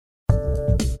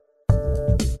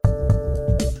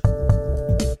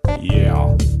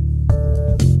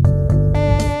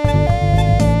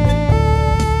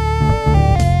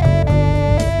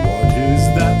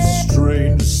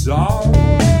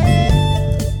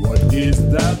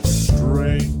is that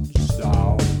strange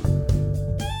sound?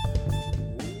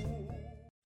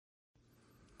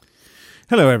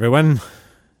 Hello, everyone.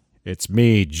 It's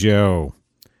me, Joe.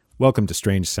 Welcome to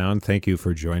Strange Sound. Thank you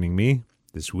for joining me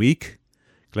this week.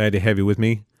 Glad to have you with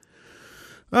me.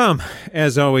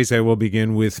 As always, I will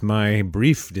begin with my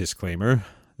brief disclaimer.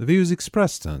 The views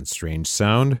expressed on Strange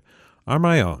Sound are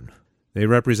my own. They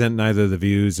represent neither the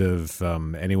views of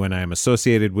anyone I am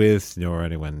associated with, nor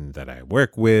anyone that I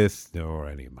work with, nor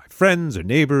any of my friends or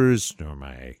neighbors, nor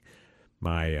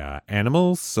my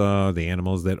animals, the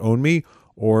animals that own me,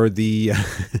 or the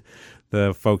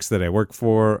the folks that I work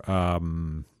for,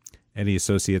 any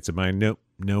associates of mine. Nope.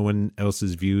 No one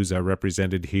else's views are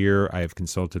represented here. I have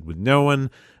consulted with no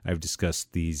one. I've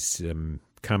discussed these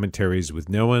commentaries with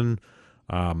no one.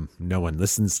 No one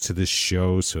listens to this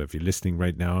show, so if you're listening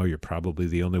right now, you're probably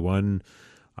the only one.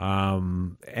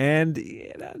 And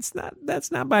that's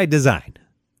not by design.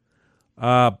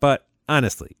 But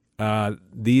honestly,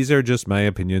 these are just my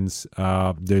opinions.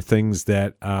 They're things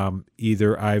that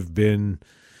either I've been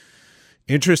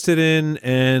interested in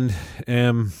and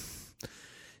am...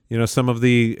 some of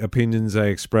the opinions I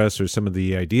express or some of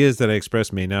the ideas that I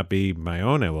express may not be my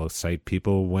own. I will cite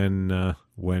people when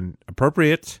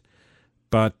appropriate,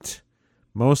 but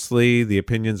mostly the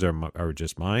opinions are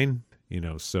just mine.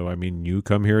 So I mean, you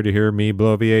come here to hear me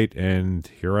bloviate, and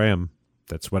here I am.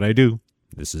 That's what I do.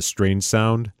 This is Strange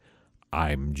Sound.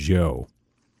 I'm Joe.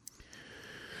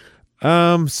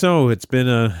 So it's been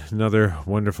another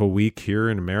wonderful week here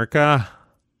in America.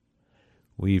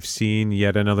 We've seen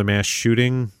yet another mass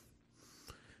shooting.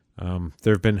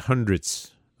 There have been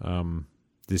hundreds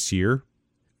this year.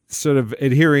 Sort of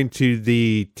adhering to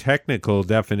the technical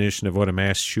definition of what a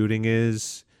mass shooting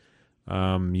is,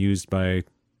 used by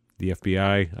the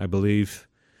FBI, I believe.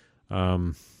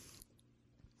 There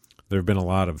have been a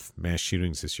lot of mass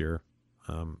shootings this year.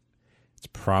 It's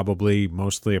probably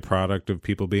mostly a product of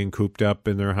people being cooped up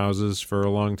in their houses for a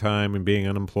long time and being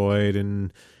unemployed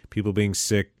and people being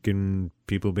sick and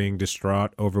people being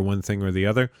distraught over one thing or the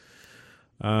other.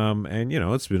 And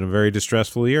it's been a very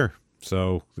distressful year.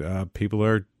 So people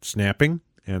are snapping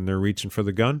and they're reaching for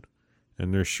the gun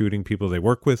and they're shooting people they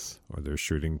work with, or they're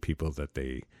shooting people that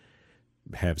they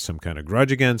have some kind of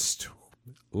grudge against.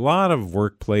 A lot of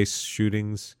workplace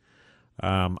shootings.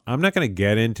 I'm not going to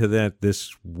get into that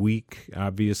this week.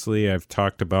 Obviously, I've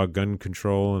talked about gun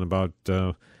control and about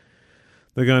the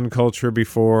gun culture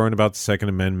before and about the Second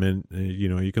Amendment.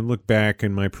 You can look back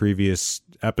in my previous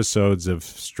episodes of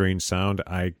Strange Sound.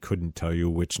 I couldn't tell you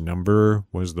which number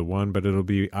was the one, but it'll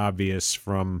be obvious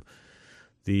from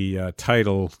the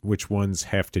title which ones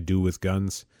have to do with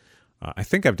guns. I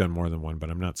think I've done more than one, but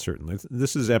I'm not certain.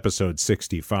 This is episode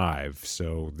 65,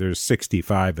 so there's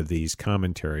 65 of these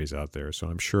commentaries out there. So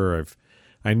I'm sure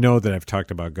I know that I've talked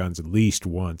about guns at least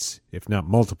once, if not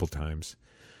multiple times.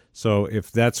 So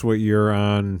if that's what you're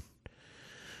on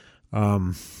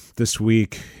this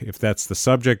week, if that's the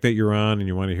subject that you're on and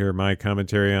you want to hear my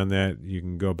commentary on that, you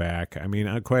can go back. I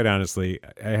mean, quite honestly,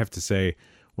 I have to say,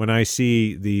 when I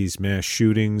see these mass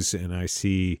shootings and I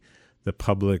see the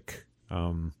public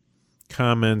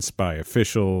comments by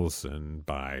officials and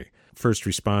by first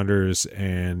responders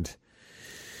and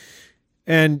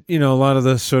a lot of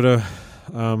the sort of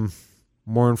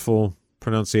mournful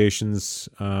pronunciations,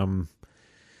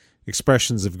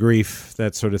 expressions of grief,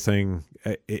 that sort of thing,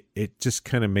 it just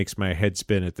kind of makes my head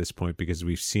spin at this point because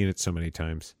we've seen it so many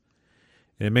times.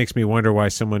 And it makes me wonder why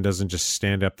someone doesn't just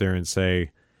stand up there and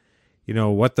say,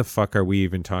 what the fuck are we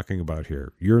even talking about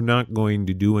here? You're not going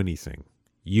to do anything.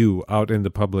 You, out in the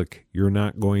public, you're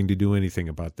not going to do anything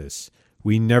about this.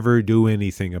 We never do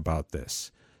anything about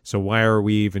this. So why are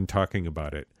we even talking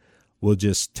about it? We'll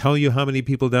just tell you how many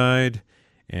people died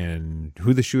and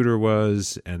who the shooter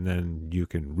was, and then you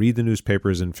can read the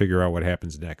newspapers and figure out what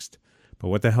happens next. But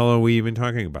what the hell are we even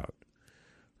talking about,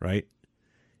 right?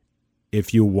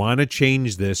 If you want to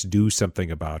change this, do something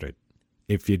about it.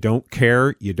 If you don't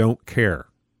care, you don't care,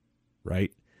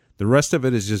 right? The rest of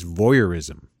it is just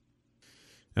voyeurism.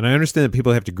 And I understand that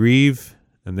people have to grieve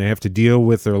and they have to deal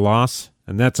with their loss,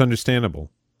 and that's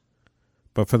understandable.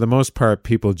 But for the most part,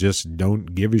 people just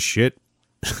don't give a shit.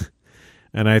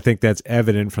 And I think that's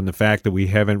evident from the fact that we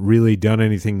haven't really done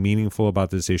anything meaningful about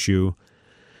this issue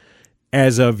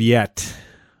as of yet.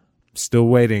 Still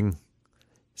waiting.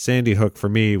 Sandy Hook for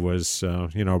me was,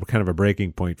 kind of a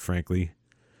breaking point, frankly.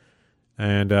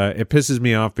 And it pisses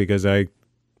me off because I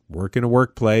work in a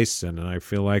workplace and I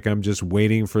feel like I'm just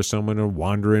waiting for someone to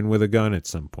wander in with a gun at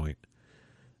some point.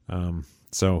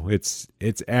 So it's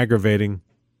aggravating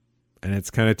and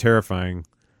it's kind of terrifying.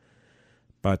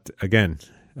 But again,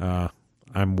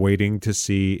 I'm waiting to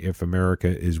see if America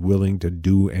is willing to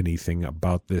do anything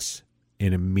about this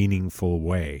in a meaningful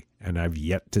way, and I've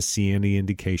yet to see any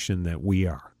indication that we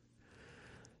are.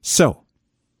 So,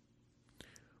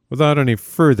 without any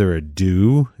further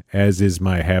ado, as is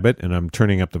my habit, and I'm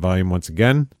turning up the volume once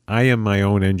again, I am my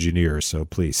own engineer, so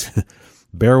please,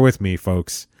 bear with me,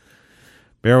 folks.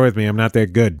 Bear with me, I'm not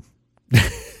that good.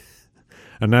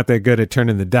 I'm not that good at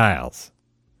turning the dials.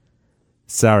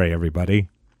 Sorry, everybody.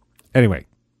 Anyway,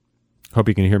 hope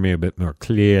you can hear me a bit more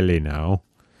clearly now.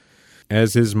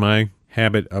 As is my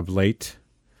habit of late,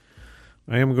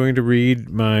 I am going to read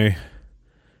my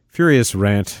furious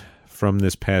rant from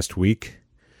this past week,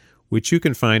 which you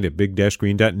can find at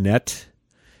big-green.net.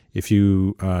 If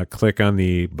you click on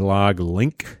the blog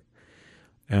link,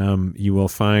 you will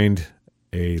find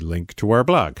a link to our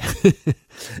blog.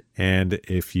 And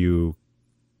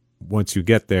once you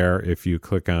get there, if you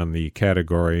click on the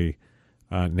category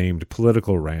named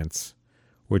Political Rants,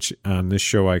 which on this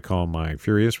show I call my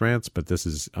Furious Rants, but this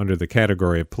is under the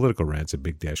category of Political Rants at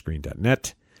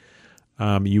big-green.net,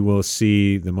 you will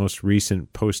see the most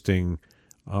recent posting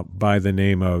by the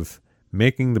name of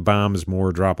Making the Bombs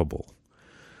More Droppable.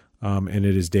 And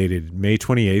it is dated May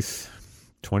 28th,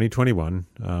 2021.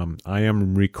 I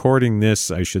am recording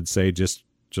this, I should say, just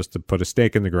to put a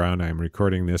stake in the ground, I am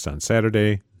recording this on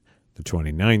Saturday, the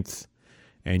 29th,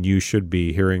 and you should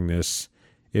be hearing this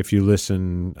if you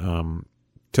listen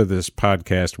to this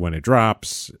podcast when it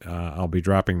drops. I'll be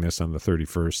dropping this on the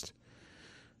 31st,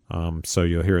 so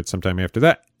you'll hear it sometime after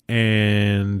that,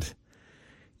 and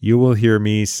you will hear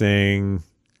me saying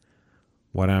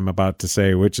what I'm about to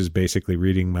say, which is basically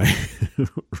reading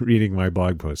my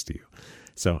blog post to you.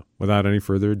 So, without any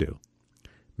further ado,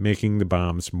 making the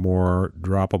bombs more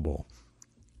droppable.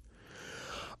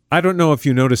 I don't know if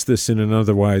you noticed this in an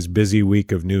otherwise busy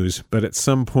week of news, but at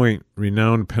some point,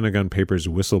 renowned Pentagon Papers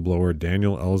whistleblower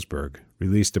Daniel Ellsberg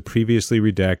released a previously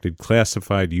redacted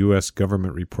classified U.S.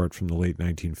 government report from the late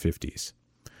 1950s.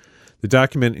 The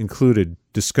document included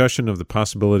discussion of the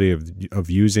possibility of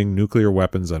using nuclear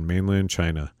weapons on mainland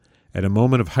China at a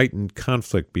moment of heightened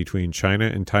conflict between China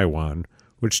and Taiwan,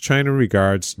 which China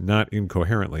regards, not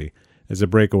incoherently, as a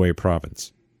breakaway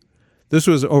province. This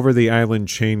was over the island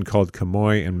chain called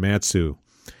Quemoy and Matsu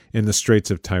in the Straits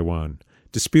of Taiwan,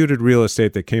 disputed real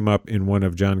estate that came up in one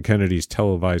of John Kennedy's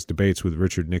televised debates with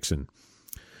Richard Nixon.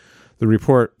 The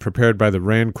report, prepared by the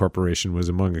RAND Corporation, was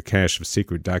among a cache of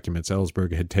secret documents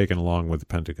Ellsberg had taken along with the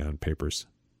Pentagon Papers.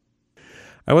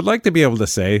 I would like to be able to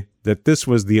say that this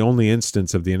was the only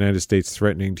instance of the United States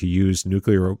threatening to use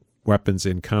nuclear weapons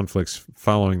in conflicts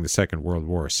following the Second World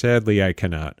War. Sadly, I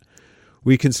cannot.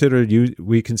 We considered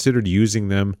using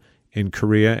them in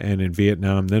Korea and in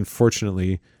Vietnam, then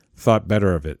fortunately thought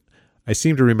better of it. I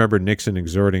seem to remember Nixon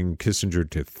exhorting Kissinger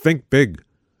to think big,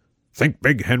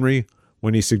 Henry,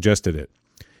 when he suggested it.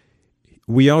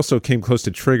 We also came close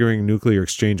to triggering nuclear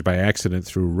exchange by accident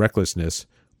through recklessness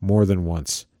more than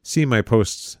once. See my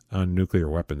posts on nuclear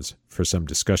weapons for some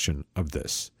discussion of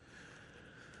this.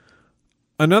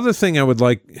 Another thing I would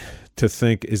like to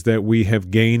think is that we have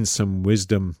gained some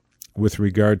wisdom with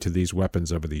regard to these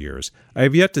weapons over the years. I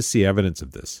have yet to see evidence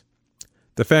of this.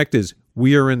 The fact is,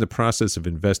 we are in the process of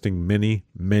investing many,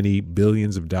 many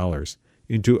billions of dollars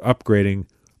into upgrading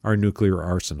our nuclear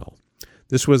arsenal.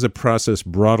 This was a process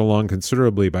brought along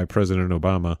considerably by President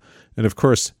Obama and, of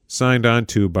course, signed on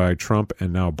to by Trump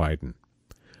and now Biden.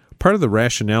 Part of the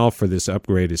rationale for this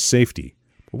upgrade is safety.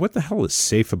 But what the hell is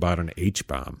safe about an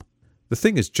H-bomb? The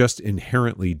thing is just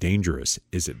inherently dangerous,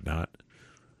 is it not?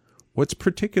 What's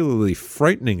particularly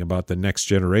frightening about the next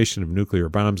generation of nuclear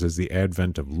bombs is the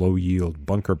advent of low-yield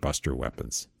bunker buster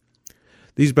weapons.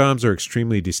 These bombs are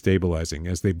extremely destabilizing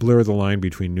as they blur the line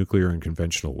between nuclear and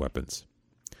conventional weapons.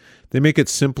 They make it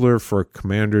simpler for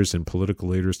commanders and political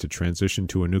leaders to transition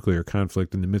to a nuclear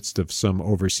conflict in the midst of some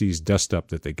overseas dust-up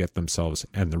that they get themselves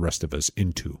and the rest of us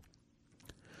into.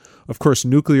 Of course,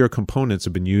 nuclear components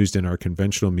have been used in our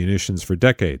conventional munitions for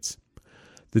decades.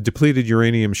 The depleted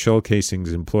uranium shell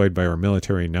casings employed by our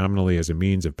military nominally as a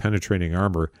means of penetrating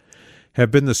armor have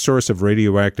been the source of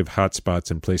radioactive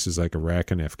hotspots in places like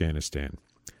Iraq and Afghanistan.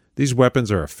 These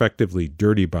weapons are effectively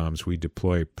dirty bombs we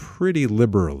deploy pretty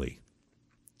liberally.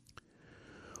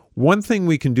 One thing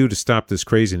we can do to stop this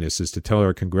craziness is to tell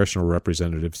our congressional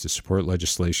representatives to support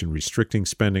legislation restricting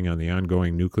spending on the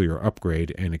ongoing nuclear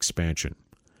upgrade and expansion.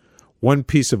 One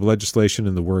piece of legislation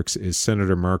in the works is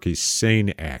Senator Markey's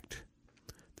SANE Act.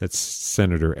 That's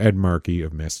Senator Ed Markey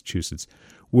of Massachusetts,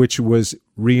 which was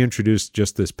reintroduced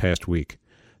just this past week.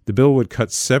 The bill would cut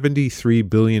 $73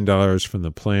 billion from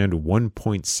the planned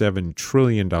 $1.7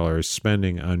 trillion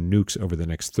spending on nukes over the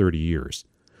next 30 years.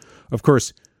 Of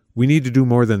course, we need to do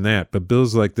more than that, but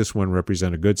bills like this one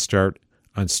represent a good start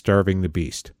on starving the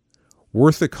beast.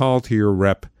 Worth a call to your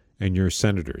rep and your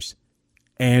senators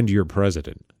and your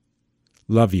president.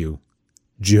 Love you,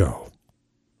 Joe.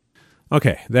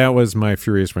 Okay, that was my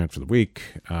furious rant for the week.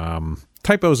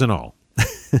 Typos and all.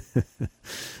 I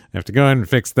have to go ahead and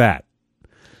fix that.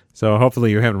 So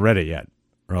hopefully you haven't read it yet,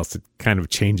 or else it kind of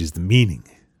changes the meaning.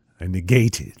 I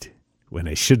negated when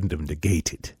I shouldn't have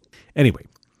negated. Anyway,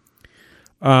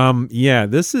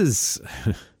 this is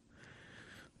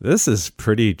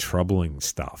pretty troubling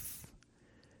stuff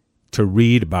to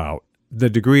read about. The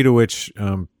degree to which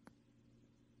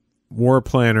war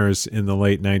planners in the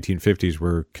late 1950s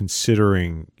were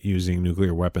considering using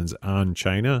nuclear weapons on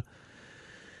China.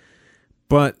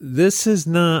 But this was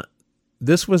not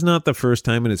the first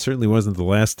time, and it certainly wasn't the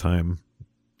last time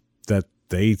that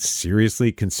they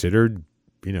seriously considered,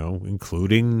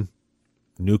 including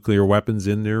nuclear weapons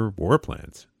in their war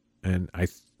plans. And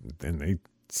they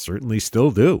certainly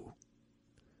still do.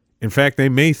 In fact, they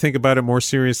may think about it more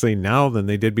seriously now than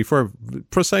they did before,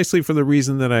 precisely for the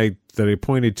reason that I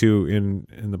pointed to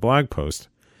in the blog post,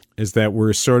 is that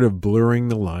we're sort of blurring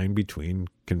the line between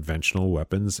conventional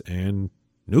weapons and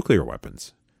nuclear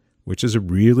weapons, which is a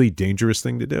really dangerous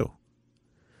thing to do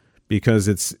because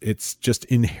it's just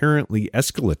inherently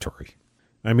escalatory.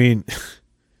 I mean,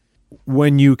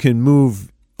 when you can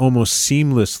move almost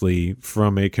seamlessly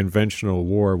from a conventional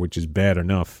war, which is bad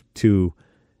enough, to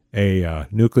a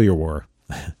nuclear war,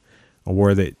 a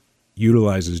war that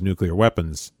utilizes nuclear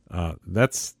weapons,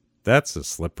 that's a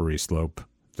slippery slope.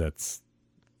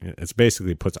 It's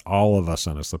basically puts all of us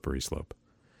on a slippery slope.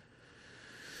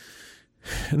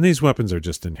 And these weapons are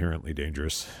just inherently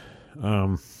dangerous.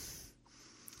 But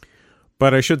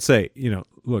I should say,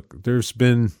 look, there's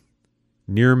been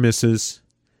near misses,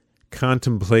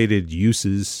 contemplated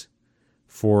uses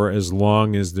for as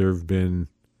long as there have been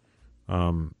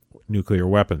nuclear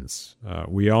weapons.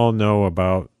 We all know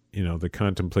about, the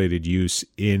contemplated use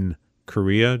in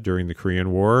Korea during the Korean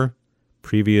War,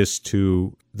 previous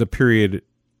to the period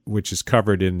which is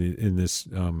covered in this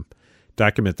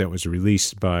document that was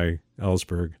released by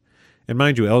Ellsberg. And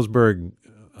mind you, Ellsberg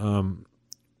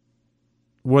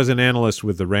was an analyst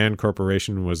with the Rand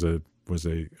Corporation, was a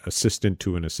assistant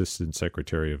to an assistant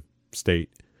secretary of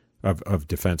state, of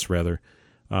defense rather,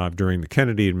 during the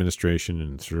Kennedy administration,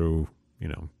 and through,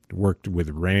 worked with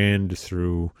Rand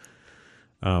through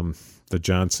the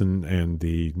Johnson and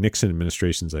the Nixon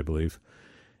administrations, I believe.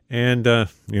 And,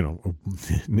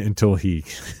 until he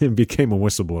became a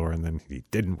whistleblower, and then he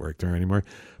didn't work there anymore.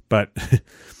 But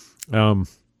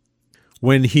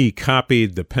when he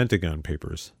copied the Pentagon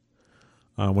Papers,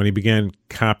 when he began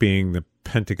copying the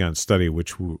Pentagon study,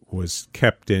 which was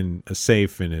kept in a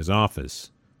safe in his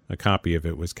office, a copy of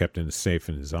it was kept in a safe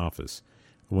in his office.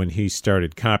 When he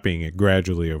started copying it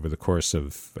gradually over the course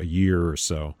of a year or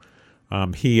so,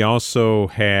 he also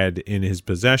had in his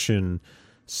possession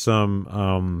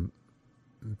some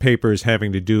papers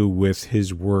having to do with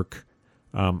his work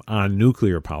on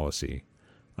nuclear policy,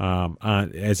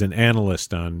 as an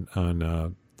analyst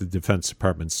on the Defense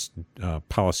Department's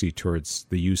policy towards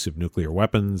the use of nuclear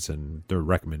weapons and their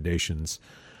recommendations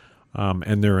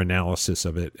and their analysis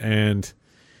of it. And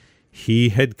he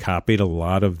had copied a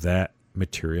lot of that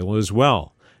material as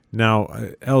well. Now,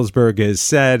 Ellsberg has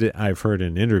said, I've heard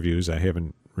in interviews, I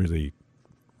haven't really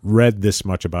read this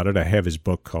much about it. I have his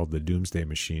book called The Doomsday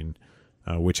Machine,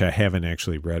 which I haven't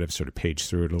actually read. I've sort of paged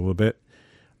through it a little bit.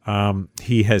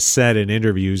 He has said in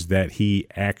interviews that he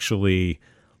actually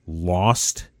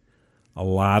lost a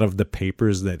lot of the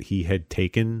papers that he had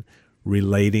taken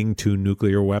relating to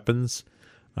nuclear weapons.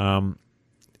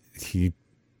 He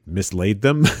mislaid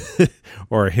them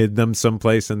or hid them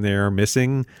someplace and they're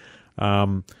missing.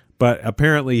 But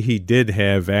apparently he did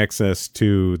have access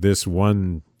to this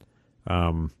one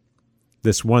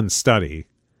study.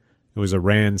 It was a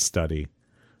RAND study.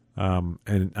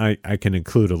 And I can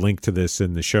include a link to this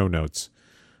in the show notes,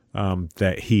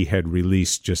 that he had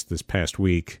released just this past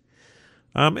week.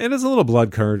 And it's a little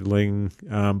blood curdling,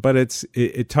 but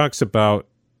it talks about,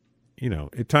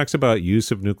 it talks about use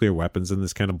of nuclear weapons in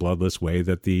this kind of bloodless way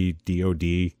that the DOD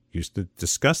used to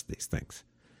discuss these things.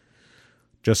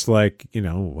 Just like,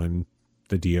 when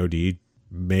the DOD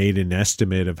made an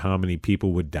estimate of how many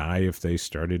people would die if they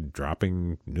started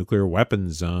dropping nuclear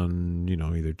weapons on,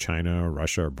 either China or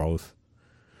Russia or both.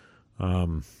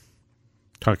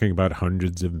 Talking about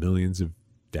hundreds of millions of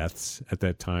deaths at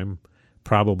that time.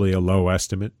 Probably a low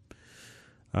estimate.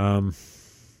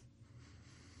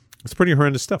 It's pretty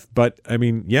horrendous stuff. But, I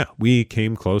mean, yeah, we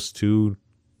came close to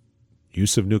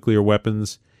use of nuclear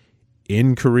weapons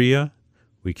in Korea.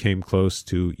 We came close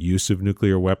to use of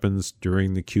nuclear weapons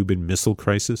during the Cuban Missile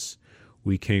Crisis.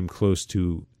 We came close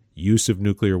to use of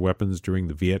nuclear weapons during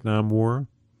the Vietnam War.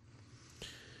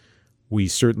 We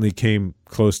certainly came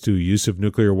close to use of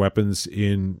nuclear weapons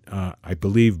in, I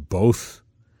believe, both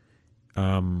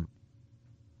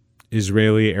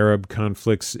Israeli-Arab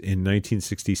conflicts in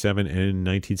 1967 and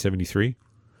 1973.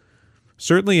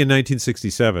 Certainly in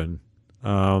 1967,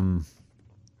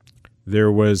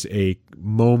 there was a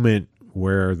moment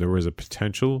where there was a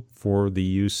potential for the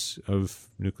use of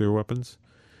nuclear weapons.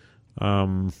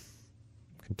 Can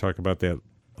talk about that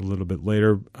a little bit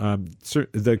later.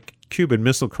 The Cuban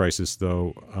Missile Crisis,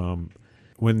 though,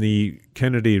 when the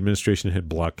Kennedy administration had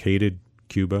blockaded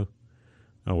Cuba,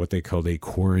 what they called a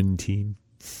quarantine,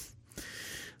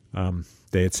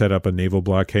 they had set up a naval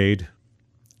blockade,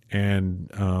 and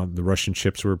the Russian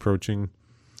ships were approaching.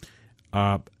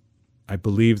 I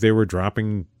believe they were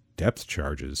dropping depth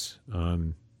charges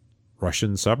on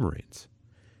Russian submarines.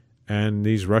 And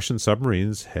these Russian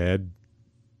submarines had,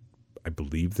 I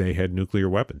believe they had nuclear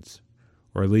weapons,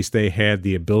 or at least they had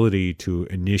the ability to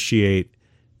initiate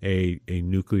a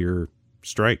nuclear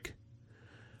strike.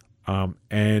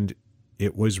 And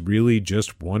it was really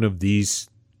just one of these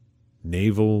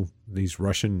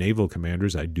Russian naval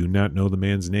commanders. I do not know the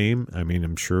man's name. I mean,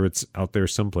 I'm sure it's out there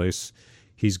someplace.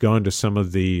 He's gone to some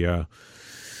of the,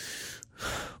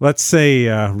 let's say,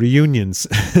 reunions.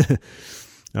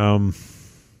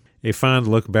 A fond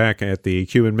look back at the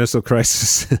Cuban Missile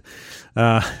Crisis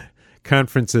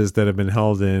conferences that have been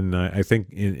held in, I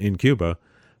think, in Cuba.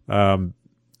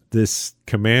 This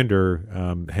commander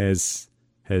has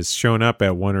shown up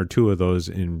at one or two of those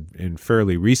in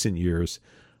fairly recent years,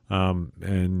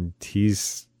 and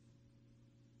he's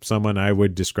someone I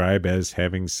would describe as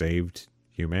having saved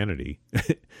humanity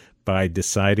by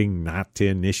deciding not to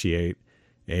initiate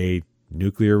a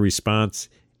nuclear response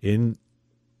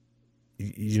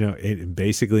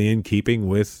basically in keeping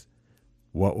with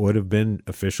what would have been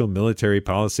official military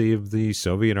policy of the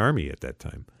Soviet Army at that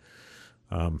time.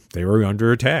 They were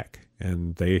under attack,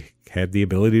 and they had the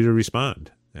ability to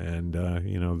respond. And,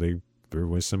 there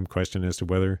was some question as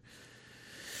to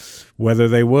whether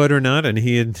they would or not, and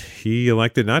he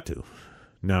elected not to.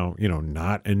 Now,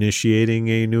 not initiating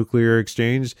a nuclear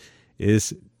exchange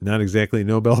is not exactly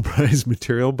Nobel Prize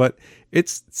material, but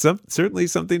it's certainly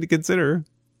something to consider.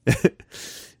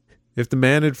 If the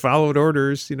man had followed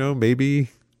orders, maybe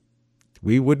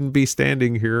we wouldn't be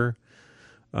standing here.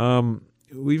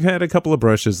 We've had a couple of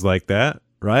brushes like that,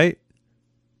 right?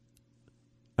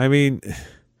 I mean,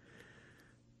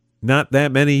 not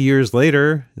that many years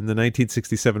later, in the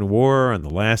 1967 war, on the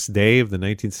last day of the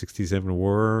 1967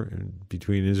 war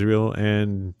between Israel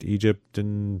and Egypt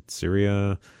and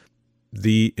Syria,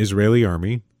 the Israeli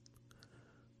army,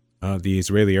 the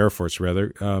Israeli Air Force,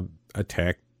 rather,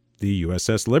 attacked the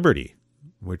USS Liberty,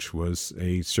 which was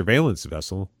a surveillance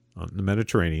vessel on the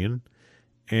Mediterranean.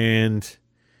 And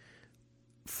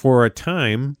for a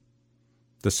time,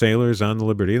 the sailors on the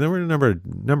Liberty, there were a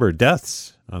number of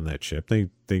deaths on that ship. They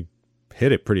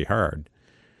hit it pretty hard.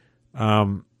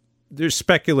 There's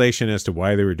speculation as to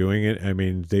why they were doing it. I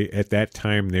mean, at that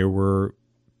time, they were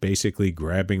basically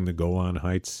grabbing the Golan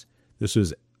Heights. This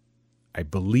was, I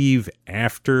believe,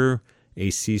 after a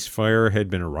ceasefire had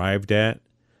been arrived at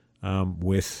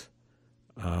with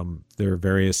their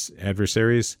various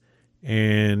adversaries,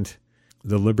 and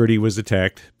the Liberty was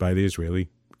attacked by the Israeli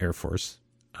Air Force.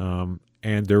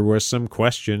 And there was some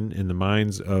question in the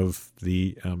minds of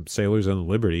the sailors on the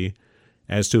Liberty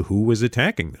as to who was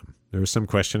attacking them. There was some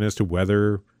question as to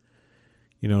whether,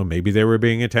 maybe they were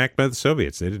being attacked by the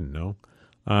Soviets. They didn't know.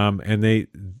 And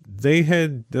they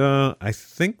had, I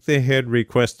think they had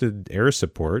requested air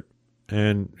support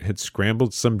and had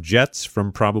scrambled some jets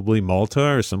from probably Malta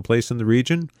or someplace in the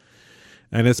region.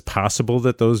 And it's possible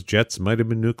that those jets might have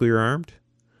been nuclear armed.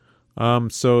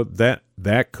 So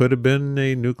that could have been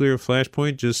a nuclear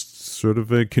flashpoint, just sort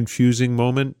of a confusing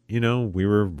moment.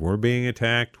 We're being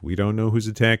attacked. We don't know who's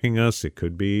attacking us. It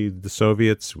could be the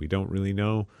Soviets. We don't really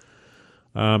know.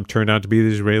 Turned out to be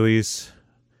the Israelis.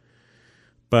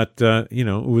 But,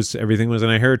 everything was on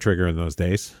a hair trigger in those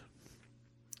days.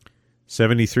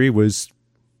 73 was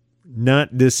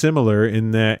not dissimilar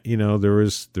in that, there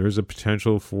was a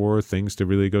potential for things to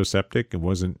really go septic. It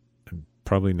wasn't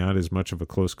probably not as much of a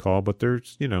close call, but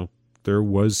there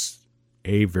was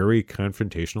a very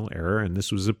confrontational era, and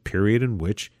this was a period in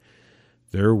which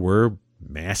there were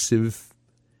massive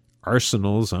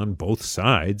arsenals on both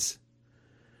sides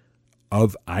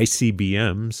of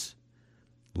ICBMs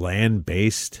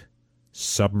land-based,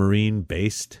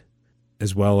 submarine-based,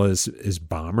 as well as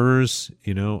bombers.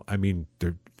 I mean,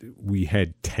 we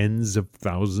had tens of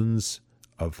thousands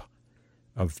of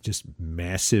just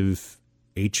massive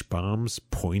H-bombs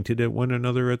pointed at one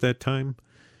another at that time,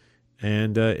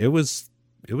 and it was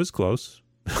close.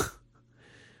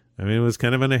 I mean, it was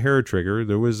kind of on a hair trigger.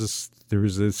 There was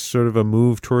a sort of a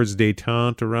move towards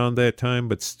détente around that time,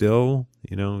 but still,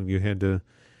 you had to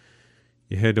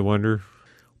wonder.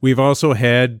 We've also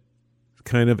had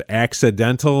kind of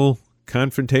accidental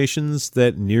confrontations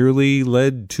that nearly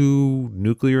led to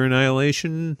nuclear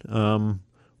annihilation.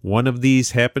 One of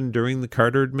these happened during the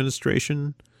Carter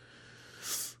administration.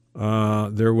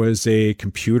 There was a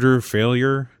computer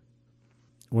failure.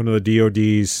 One of the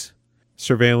DoD's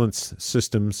surveillance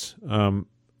systems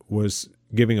was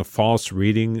giving a false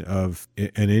reading of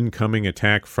an incoming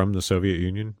attack from the Soviet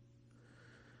Union.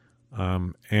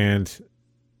 And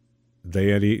they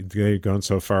had gone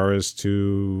so far as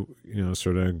to,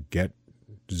 sort of get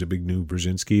Zbigniew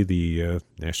Brzezinski, the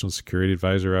national security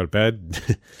advisor, out of bed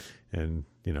and,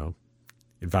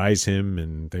 advise him.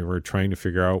 And they were trying to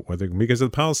figure out whether, because of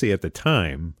the policy at the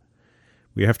time,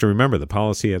 we have to remember the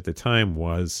policy at the time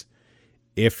was,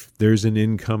 if there's an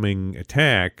incoming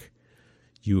attack,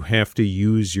 you have to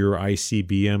use your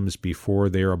ICBMs before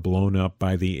they are blown up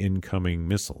by the incoming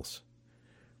missiles,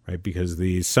 right? Because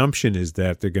the assumption is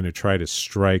that they're going to try to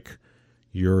strike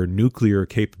your nuclear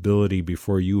capability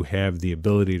before you have the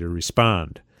ability to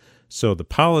respond. So the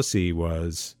policy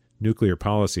was nuclear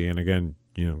policy, and again,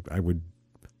 I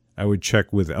would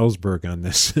check with Ellsberg on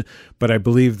this, but I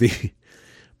believe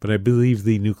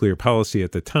the nuclear policy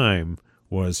at the time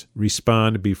was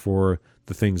respond before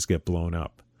the things get blown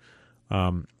up.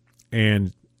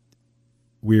 And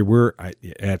we were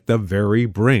at the very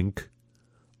brink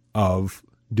of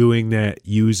doing that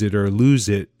use it or lose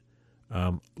it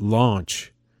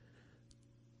launch,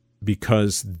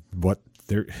 because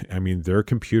their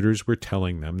computers were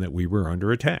telling them that we were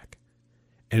under attack,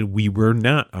 and we were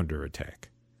not under attack.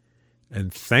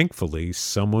 And thankfully,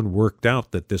 someone worked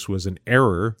out that this was an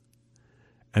error,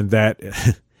 and that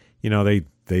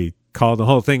they called the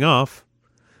whole thing off,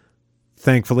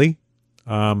 thankfully.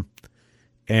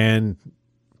 And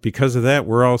because of that,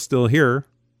 we're all still here.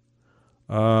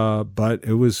 But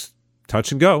it was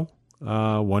touch and go.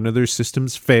 One of their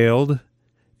systems failed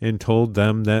and told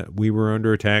them that we were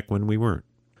under attack when we weren't.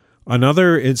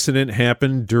 Another incident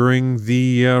happened during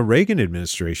the Reagan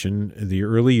administration, the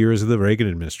early years of the Reagan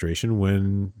administration,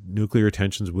 when nuclear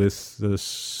tensions with the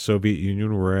Soviet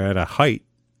Union were at a height,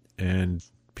 and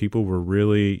people were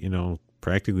really,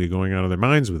 practically going out of their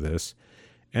minds with this.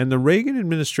 And the Reagan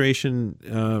administration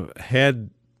had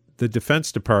the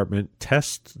Defense Department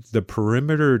test the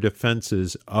perimeter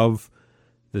defenses of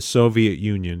the Soviet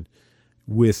Union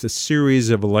with a series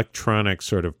of electronic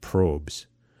sort of probes,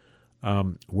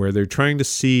 where they're trying to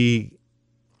see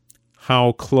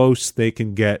how close they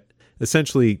can get,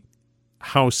 essentially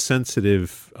how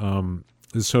sensitive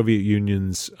the Soviet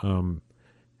Union's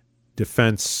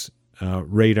defense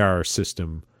radar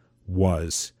system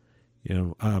was.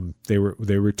 They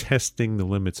were testing the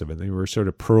limits of it. They were sort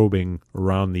of probing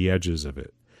around the edges of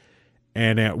it.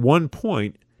 And at one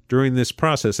point during this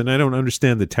process, and I don't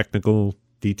understand the technical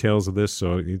details of this,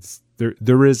 so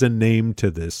there is a name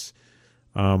to this.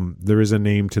 There is a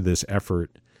name to this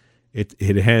effort.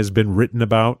 It has been written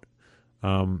about.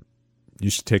 You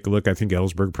should take a look. I think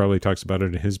Ellsberg probably talks about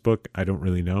it in his book. I don't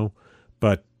really know,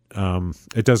 but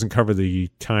it doesn't cover the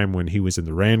time when he was in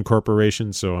the RAND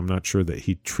Corporation, so I'm not sure that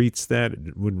he treats that.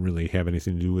 It wouldn't really have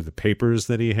anything to do with the papers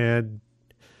that he had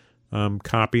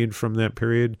copied from that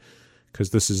period,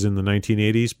 because this is in the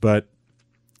 1980s, but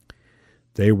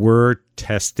they were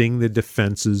testing the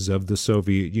defenses of the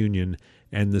Soviet Union,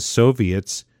 and the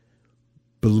Soviets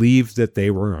believed that they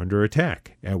were under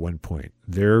attack at one point.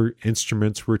 Their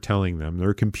instruments were telling them,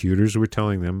 their computers were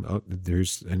telling them, oh,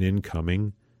 there's an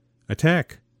incoming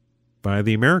attack by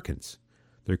the Americans.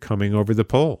 They're coming over the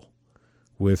pole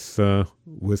with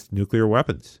nuclear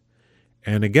weapons.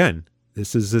 And again,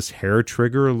 this is this hair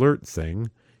trigger alert thing.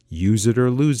 Use it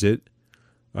or lose it.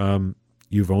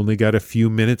 You've only got a few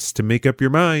minutes to make up your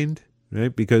mind,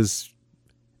 right? Because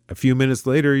a few minutes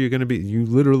later, you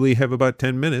literally have about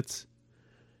 10 minutes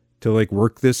to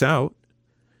work this out.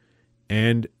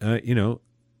 And,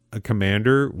 a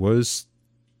commander was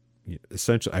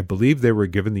essentially, I believe they were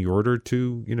given the order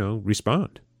to,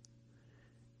 respond.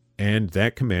 And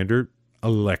that commander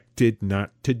elected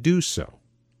not to do so.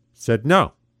 Said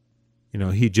no.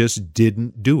 He just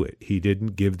didn't do it. He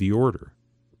didn't give the order.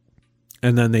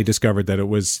 And then they discovered that it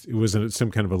was some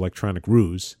kind of electronic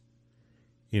ruse,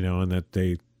 and that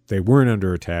they weren't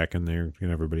under attack, and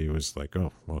everybody was like,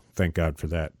 oh, well, thank God for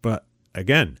that. But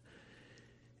again,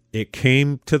 it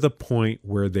came to the point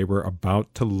where they were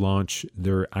about to launch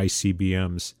their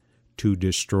ICBMs to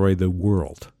destroy the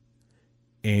world.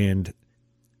 And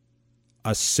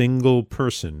a single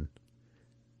person,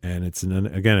 and it's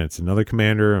another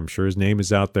commander, I'm sure his name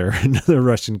is out there, another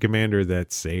Russian commander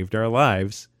that saved our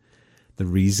lives. The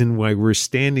reason why we're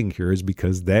standing here is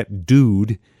because that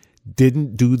dude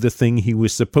didn't do the thing he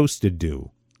was supposed to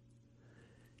do.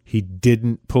 He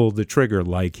didn't pull the trigger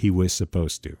like he was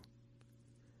supposed to.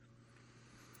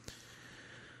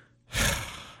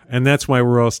 And that's why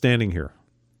we're all standing here.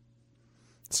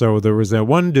 So there was that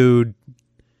one dude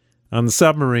on the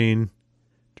submarine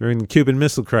during the Cuban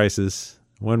Missile Crisis,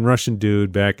 one Russian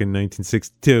dude back in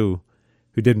 1962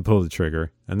 who didn't pull the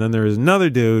trigger. And then there was another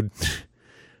dude,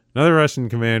 another Russian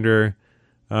commander,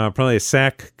 probably a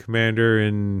SAC commander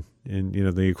in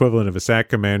the equivalent of a SAC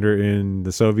commander in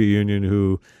the Soviet Union,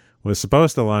 who was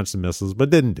supposed to launch the missiles but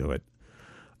didn't do it.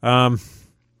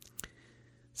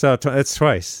 So it's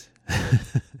twice.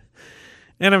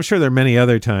 And I'm sure there are many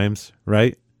other times,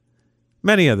 right?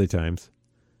 Many other times.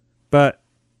 But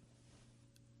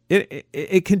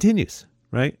it continues,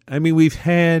 right? I mean, we've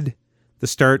had the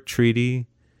START Treaty.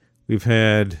 We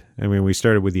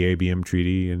started with the ABM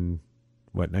Treaty in,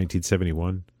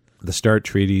 1971. The START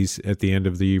treaties at the end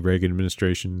of the Reagan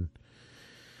administration.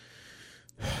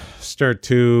 START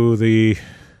 2, the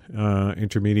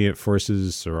Intermediate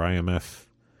Forces, or IMF,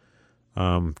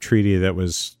 treaty that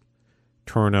was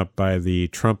torn up by the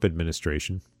Trump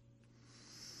administration.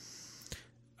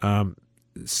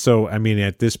 So, I mean,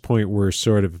 at this point, we're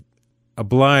sort of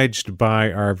obliged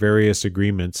by our various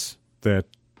agreements that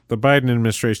the Biden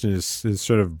administration has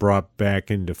sort of brought back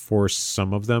into force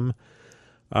some of them.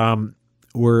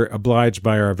 We're obliged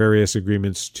by our various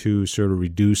agreements to sort of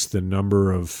reduce the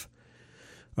number of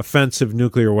offensive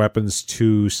nuclear weapons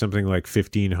to something like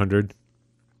 1,500.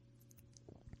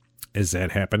 Is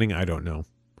that happening? I don't know.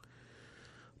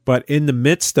 But in the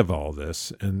midst of all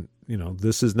this, and,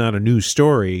 this is not a new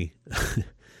story. I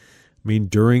mean,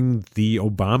 during the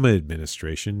Obama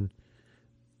administration,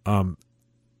 an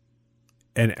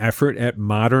effort at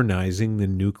modernizing the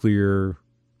nuclear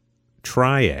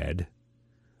triad,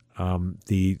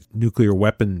 the nuclear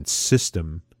weapon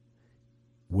system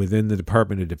within the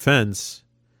Department of Defense,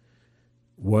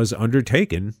 was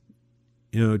undertaken,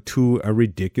 to a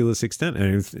ridiculous extent.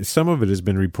 And some of it has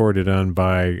been reported on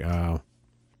by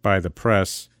the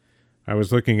press. I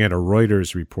was looking at a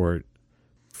Reuters report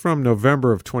from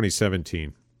November of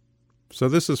 2017. So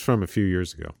this is from a few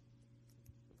years ago.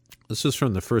 This is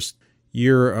from the first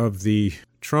year of the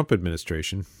Trump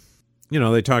administration.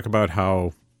 They talk about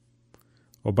how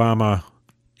Obama,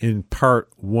 in part,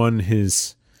 won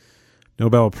his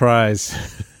Nobel Prize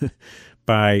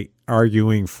by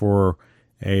arguing for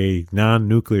a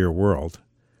non-nuclear world,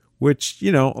 which,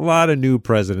 a lot of new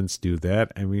presidents do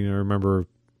that. I mean, I remember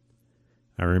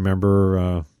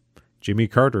Jimmy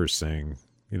Carter saying,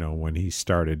 when he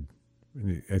started,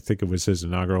 I think it was his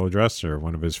inaugural address or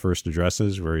one of his first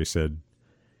addresses, where he said,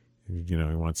 he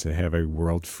wants to have a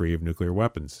world free of nuclear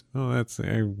weapons. Oh,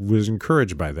 I was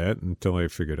encouraged by that until I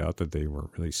figured out that they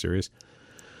weren't really serious.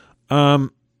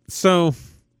 So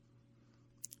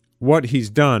what he's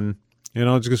done, and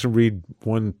I'll just read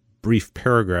one brief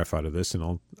paragraph out of this,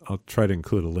 and I'll try to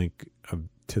include a link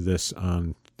to this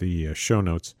on the show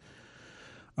notes.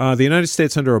 The United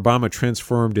States under Obama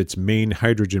transformed its main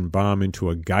hydrogen bomb into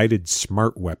a guided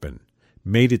smart weapon,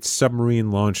 made its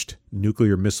submarine-launched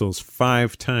nuclear missiles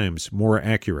 5 times more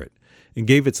accurate, and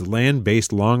gave its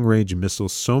land-based long-range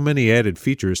missiles so many added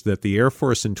features that the Air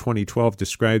Force in 2012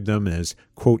 described them as,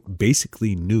 quote,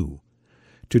 basically new.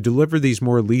 To deliver these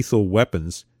more lethal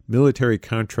weapons, military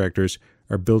contractors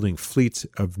are building fleets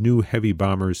of new heavy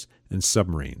bombers and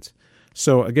submarines.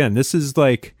 So again, this is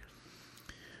like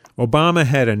Obama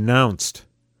had announced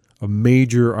a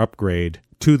major upgrade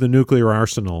to the nuclear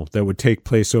arsenal that would take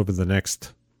place over the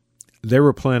next, they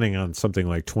were planning on something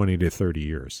like 20 to 30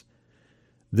 years.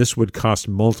 This would cost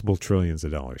multiple trillions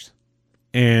of dollars.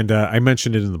 And I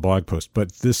mentioned it in the blog post,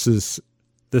 but this is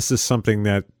something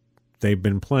that they've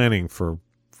been planning for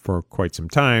quite some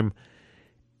time.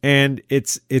 And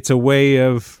it's a way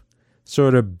of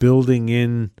sort of building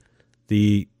in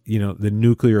the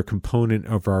nuclear component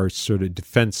of our sort of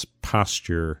defense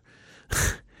posture,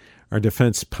 our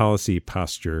defense policy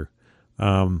posture,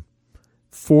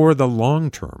 for the long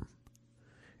term.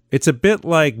 It's a bit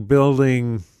like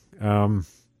building,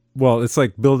 it's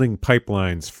like building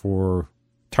pipelines for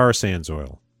tar sands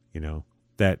oil,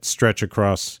 that stretch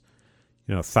across,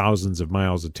 thousands of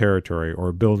miles of territory,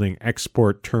 or building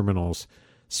export terminals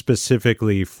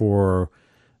specifically for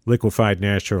liquefied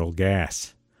natural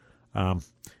gas.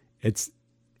 It's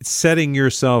setting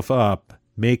yourself up,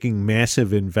 making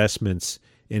massive investments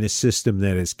in a system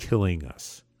that is killing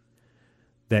us,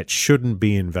 that shouldn't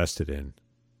be invested in.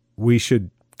 We should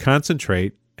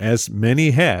concentrate, as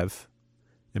many have,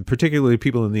 and particularly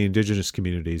people in the indigenous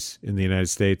communities in the United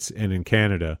States and in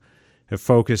Canada, have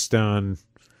focused on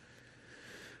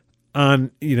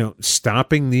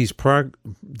stopping these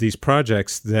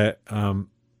projects that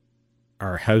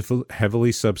are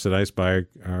heavily subsidized by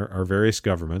our various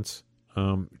governments,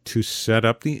 to set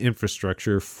up the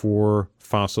infrastructure for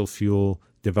fossil fuel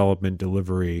development,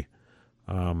 delivery,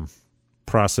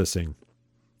 processing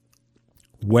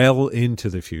well into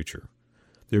the future.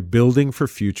 They're building for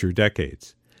future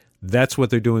decades. That's what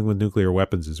they're doing with nuclear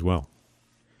weapons as well.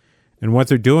 And what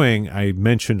they're doing, I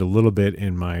mentioned a little bit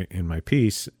in my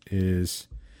piece, is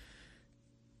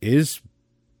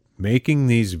making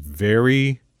these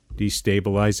very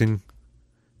destabilizing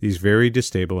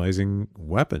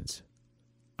weapons.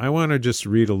 I want to just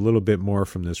read a little bit more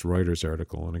from this Reuters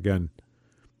article. And again,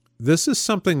 this is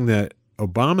something that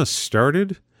Obama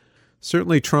started.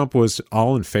 Certainly Trump was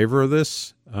all in favor of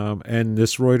this. And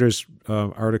this Reuters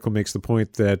article makes the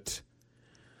point that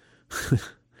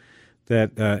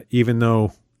that even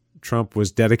though Trump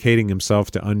was dedicating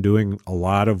himself to undoing a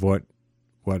lot of what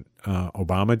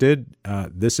Obama did,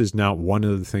 this is not one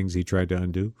of the things he tried to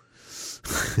undo.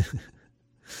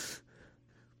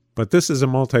 But this is a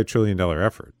multi-trillion-dollar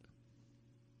effort.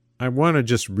 I want to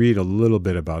just read a little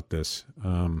bit about this,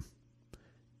 and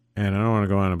I don't want to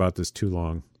go on about this too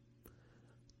long.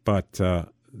 But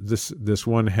this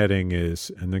one heading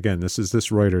is, and again, this is this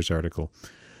Reuters article,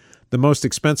 the most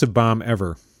expensive bomb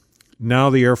ever. Now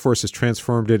the Air Force has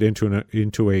transformed it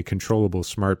into a controllable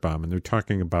smart bomb, and they're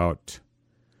talking about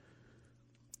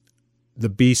the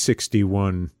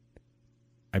B-61,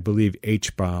 I believe,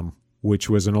 H-bomb, which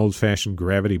was an old-fashioned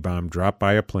gravity bomb dropped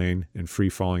by a plane and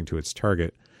free-falling to its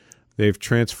target. They've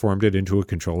transformed it into a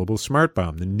controllable smart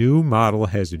bomb. The new model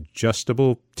has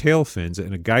adjustable tail fins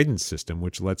and a guidance system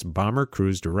which lets bomber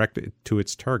crews direct it to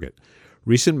its target.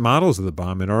 Recent models of the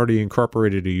bomb had already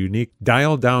incorporated a unique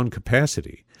dial-down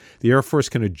capacity. The Air Force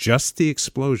can adjust the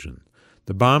explosion.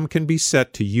 The bomb can be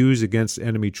set to use against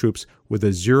enemy troops with a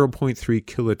 0.3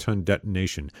 kiloton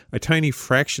detonation, a tiny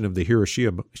fraction of the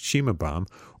Hiroshima bomb,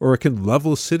 or it can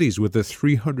level cities with a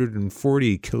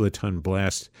 340 kiloton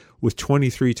blast with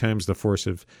 23 times the force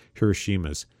of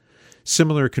Hiroshima's.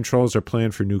 Similar controls are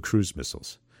planned for new cruise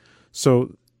missiles.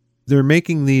 So they're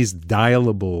making these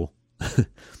dialable,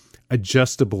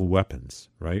 adjustable weapons,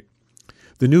 right?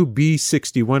 The new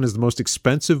B-61 is the most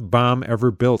expensive bomb ever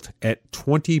built at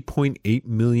 $20.8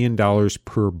 million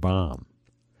per bomb.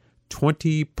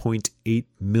 $20.8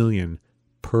 million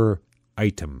per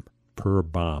item, per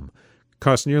bomb.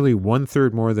 Costs nearly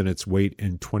one-third more than its weight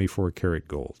in 24-karat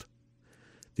gold.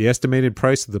 The estimated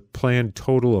price of the planned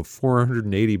total of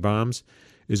 480 bombs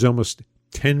is almost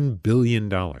 $10 billion.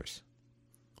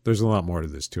 There's a lot more to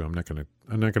this too. I'm not going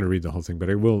to read the whole thing,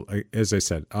 but I will. As I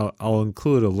said, I'll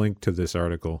include a link to this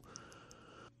article.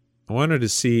 I wanted to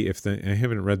see if I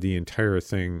haven't read the entire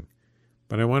thing,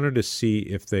 but I wanted to see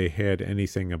if they had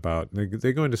anything about.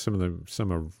 They go into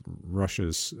some of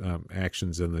Russia's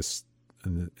actions in this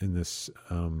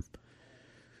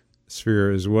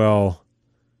sphere as well.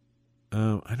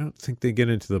 I don't think they get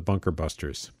into the bunker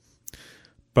busters,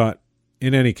 but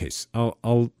in any case,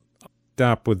 I'll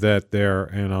stop with that there,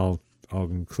 and I'll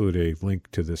include a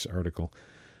link to this article.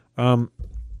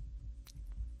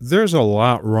 There's a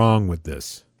lot wrong with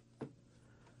this,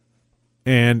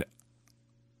 and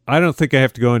I don't think I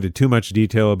have to go into too much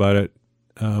detail about it.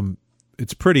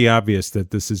 It's pretty obvious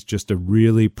that this is just a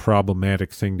really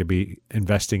problematic thing to be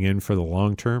investing in for the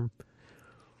long term,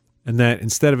 and that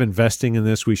instead of investing in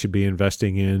this, we should be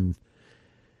investing in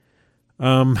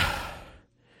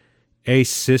a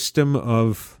system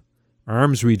of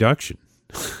arms reduction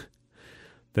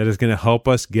that is going to help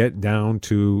us get down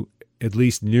to at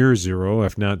least near zero,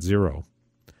 if not zero.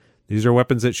 These are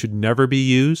weapons that should never be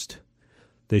used.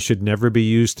 They should never be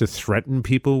used to threaten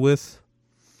people with.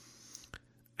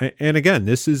 And again,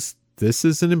 this is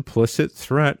an implicit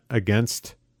threat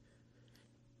against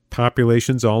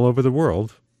populations all over the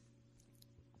world.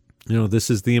 This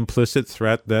is the implicit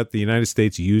threat that the United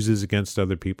States uses against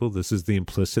other people. This is the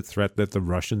implicit threat that the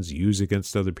Russians use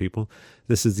against other people.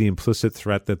 This is the implicit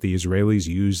threat that the Israelis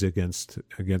use against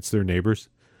their neighbors.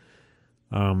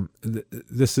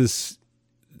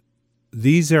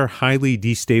 These are highly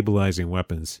destabilizing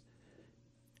weapons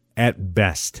at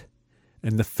best.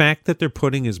 And the fact that they're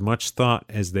putting as much thought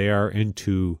as they are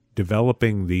into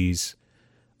developing these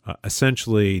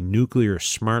essentially nuclear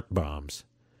smart bombs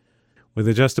with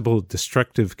adjustable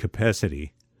destructive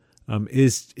capacity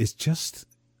is just,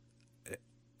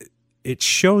 it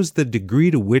shows the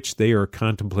degree to which they are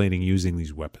contemplating using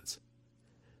these weapons.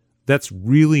 That's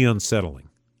really unsettling.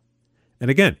 And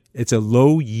again, it's a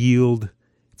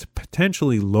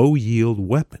potentially low yield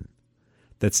weapon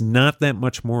that's not that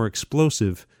much more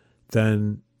explosive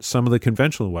than some of the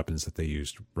conventional weapons that they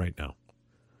used right now.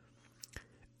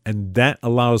 And that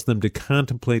allows them to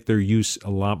contemplate their use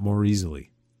a lot more easily.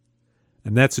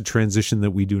 And that's a transition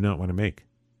that we do not want to make.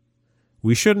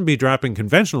 We shouldn't be dropping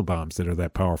conventional bombs that are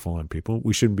that powerful on people.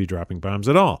 We shouldn't be dropping bombs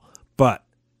at all. But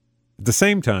at the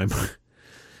same time,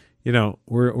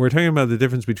 we're talking about the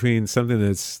difference between something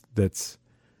that's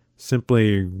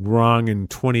simply wrong in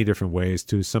 20 different ways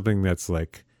to something that's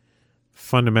like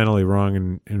fundamentally wrong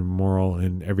and immoral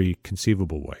in every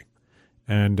conceivable way.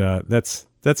 And that's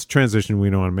a transition we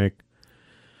don't want to make.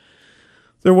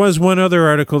 There was one other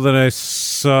article that I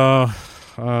saw.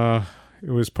 It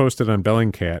was posted on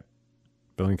Bellingcat,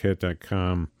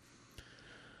 Bellingcat.com.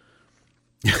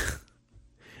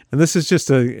 And this is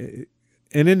just an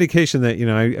indication that,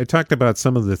 I talked about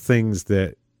some of the things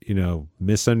that,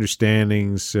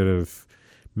 misunderstandings, sort of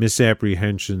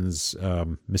misapprehensions,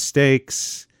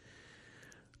 mistakes,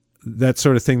 that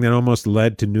sort of thing that almost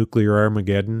led to nuclear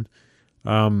Armageddon.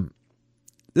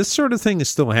 This sort of thing is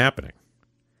still happening.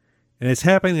 And it's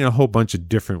happening in a whole bunch of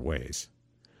different ways.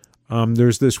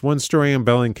 There's this one story on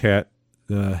Bellingcat.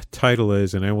 The title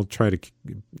is, and I will try to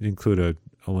include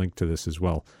a link to this as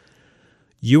well,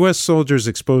 U.S. soldiers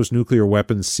expose nuclear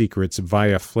weapons secrets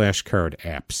via flashcard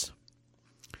apps.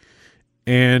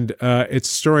 And it's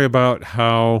a story about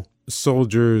how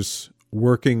soldiers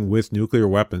working with nuclear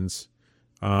weapons,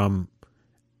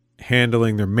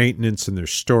 handling their maintenance and their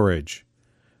storage,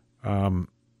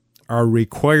 are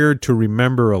required to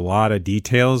remember a lot of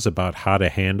details about how to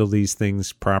handle these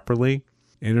things properly.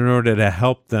 And in order to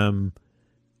help them,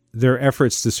 their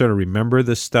efforts to sort of remember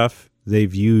this stuff,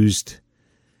 they've used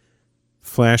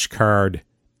flashcard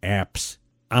apps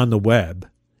on the web,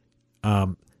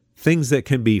 things that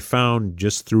can be found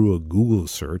just through a Google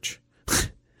search,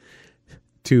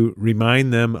 to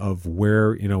remind them of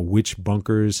where, which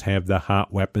bunkers have the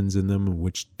hot weapons in them and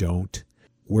which don't,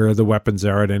 where the weapons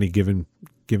are at any given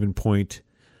point,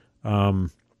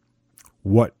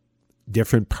 what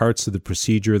different parts of the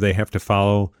procedure they have to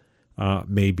follow,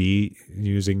 maybe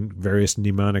using various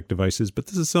mnemonic devices. But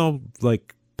this is all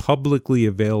like publicly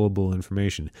available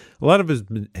information. A lot of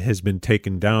it has been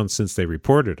taken down since they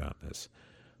reported on this.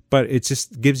 But it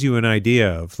just gives you an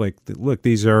idea of like, look,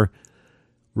 these are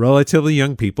relatively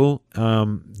young people.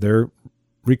 They're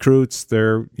recruits.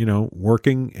 They're,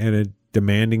 working at a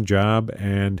demanding job,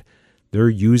 and they're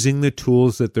using the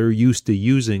tools that they're used to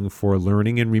using for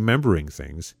learning and remembering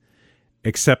things,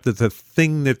 except that the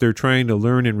thing that they're trying to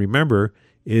learn and remember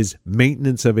is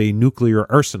maintenance of a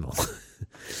nuclear arsenal.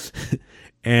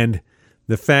 And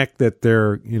the fact that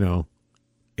they're,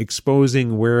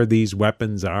 exposing where these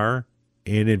weapons are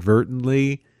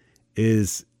inadvertently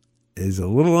is a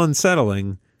little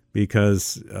unsettling,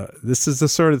 because this is the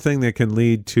sort of thing that can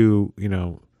lead to,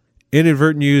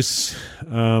 inadvertent use,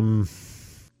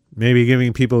 maybe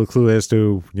giving people a clue as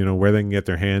to, where they can get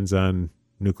their hands on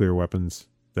nuclear weapons,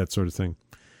 that sort of thing.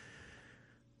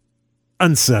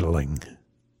 Unsettling,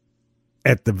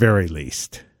 at the very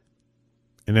least.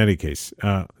 In any case,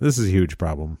 this is a huge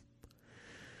problem.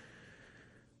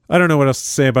 I don't know what else to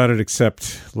say about it,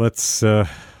 except let's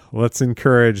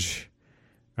encourage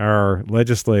our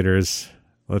legislators,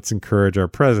 let's encourage our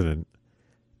president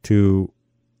to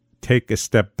take a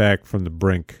step back from the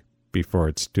brink before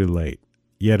it's too late.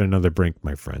 Yet another brink,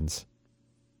 my friends.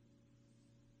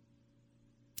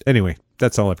 Anyway,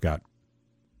 that's all I've got.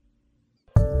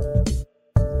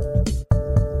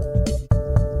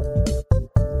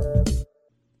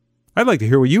 I'd like to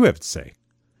hear what you have to say.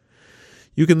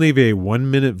 You can leave a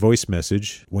 1-minute voice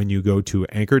message when you go to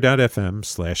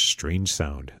anchor.fm/strange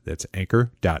sound. That's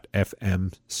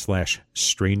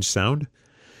anchor.fm/strange sound.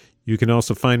 You can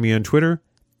also find me on Twitter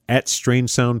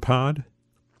 @StrangeSoundPod.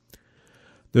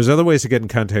 There's other ways to get in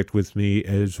contact with me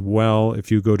as well. If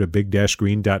you go to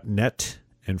big-green.net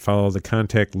and follow the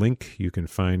contact link, you can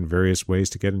find various ways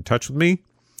to get in touch with me.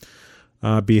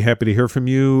 Be happy to hear from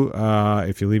you.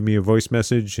 If you leave me a voice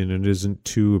message and it isn't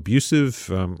too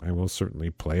abusive, I will certainly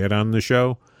play it on the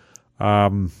show.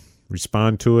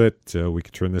 Respond to it. We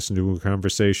can turn this into a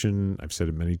conversation. I've said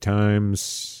it many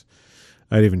times.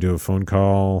 I'd even do a phone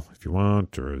call if you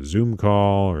want, or a Zoom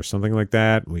call or something like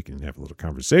that. We can have a little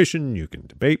conversation. You can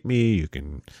debate me. You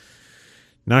can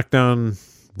knock down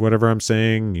whatever I'm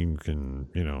saying. You can,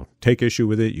 take issue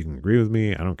with it. You can agree with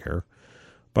me. I don't care.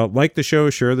 But like the show,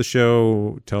 share the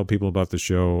show, tell people about the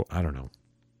show. I don't know.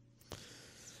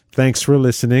 Thanks for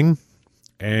listening.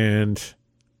 And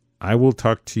I will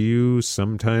talk to you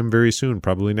sometime very soon,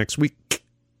 probably next week.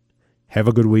 Have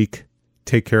a good week.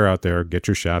 Take care out there. Get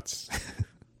your shots.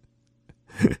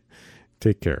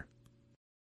 Take care.